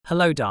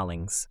Hello,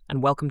 darlings,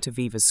 and welcome to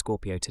Viva's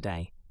Scorpio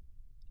today.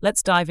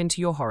 Let's dive into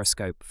your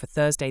horoscope for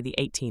Thursday, the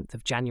 18th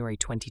of January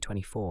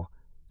 2024,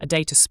 a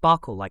day to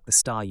sparkle like the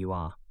star you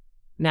are.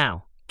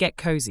 Now, get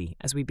cozy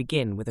as we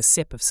begin with a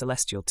sip of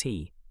celestial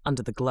tea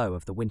under the glow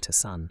of the winter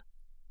sun.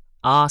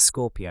 Ah,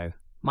 Scorpio,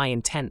 my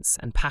intense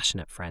and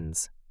passionate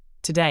friends.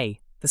 Today,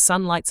 the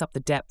sun lights up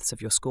the depths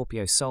of your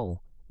Scorpio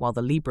soul, while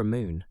the Libra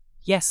moon,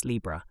 yes,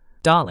 Libra,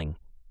 darling,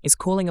 is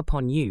calling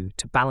upon you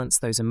to balance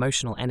those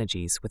emotional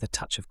energies with a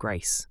touch of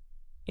grace.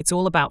 It's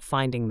all about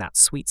finding that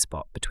sweet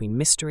spot between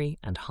mystery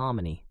and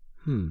harmony.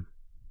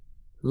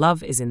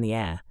 Love is in the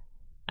air,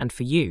 and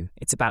for you,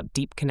 it's about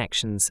deep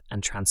connections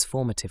and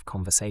transformative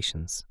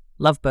conversations.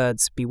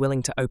 Lovebirds, be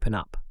willing to open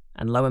up,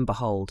 and lo and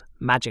behold,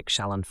 magic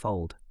shall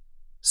unfold.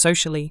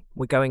 Socially,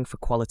 we're going for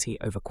quality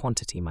over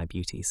quantity, my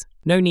beauties.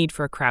 No need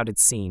for a crowded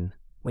scene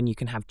when you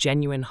can have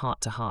genuine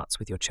heart-to-hearts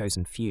with your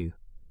chosen few.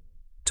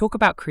 Talk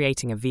about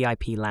creating a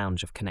VIP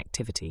lounge of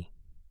connectivity.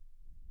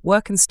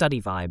 Work and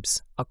study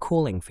vibes are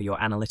calling for your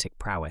analytic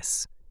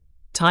prowess.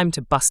 Time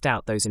to bust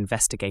out those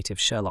investigative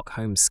Sherlock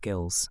Holmes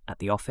skills at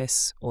the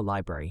office or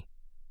library.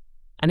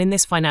 And in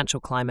this financial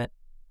climate,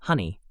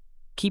 honey,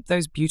 keep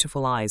those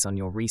beautiful eyes on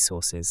your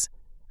resources,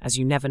 as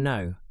you never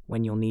know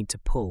when you'll need to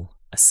pull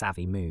a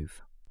savvy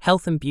move.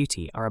 Health and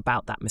beauty are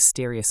about that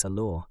mysterious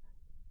allure.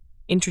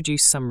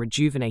 Introduce some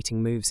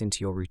rejuvenating moves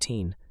into your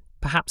routine,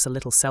 perhaps a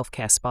little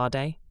self-care spa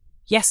day.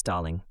 Yes,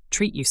 darling,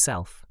 treat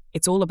yourself.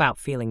 It's all about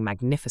feeling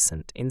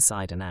magnificent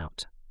inside and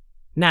out.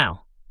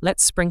 Now,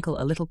 let's sprinkle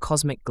a little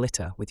cosmic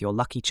glitter with your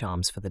lucky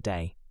charms for the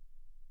day.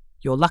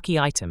 Your lucky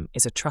item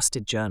is a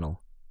trusted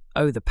journal.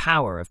 Oh, the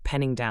power of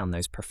penning down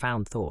those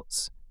profound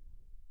thoughts.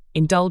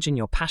 Indulge in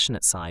your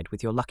passionate side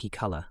with your lucky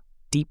color,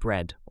 deep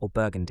red or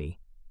burgundy.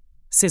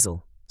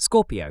 Sizzle,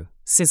 Scorpio,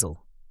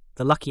 sizzle.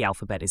 The lucky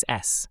alphabet is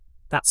S.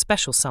 That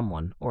special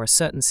someone or a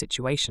certain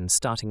situation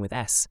starting with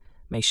S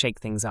may shake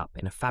things up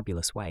in a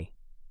fabulous way.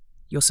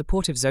 Your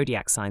supportive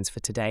zodiac signs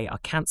for today are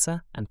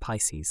Cancer and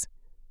Pisces.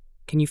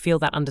 Can you feel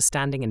that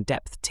understanding and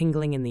depth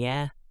tingling in the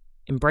air?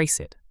 Embrace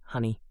it,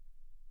 honey.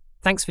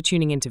 Thanks for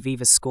tuning in to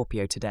Viva's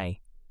Scorpio today.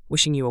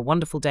 Wishing you a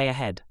wonderful day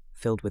ahead,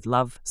 filled with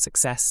love,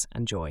 success,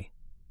 and joy.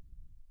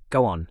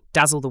 Go on,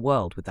 dazzle the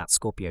world with that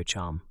Scorpio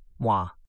charm. Mwah.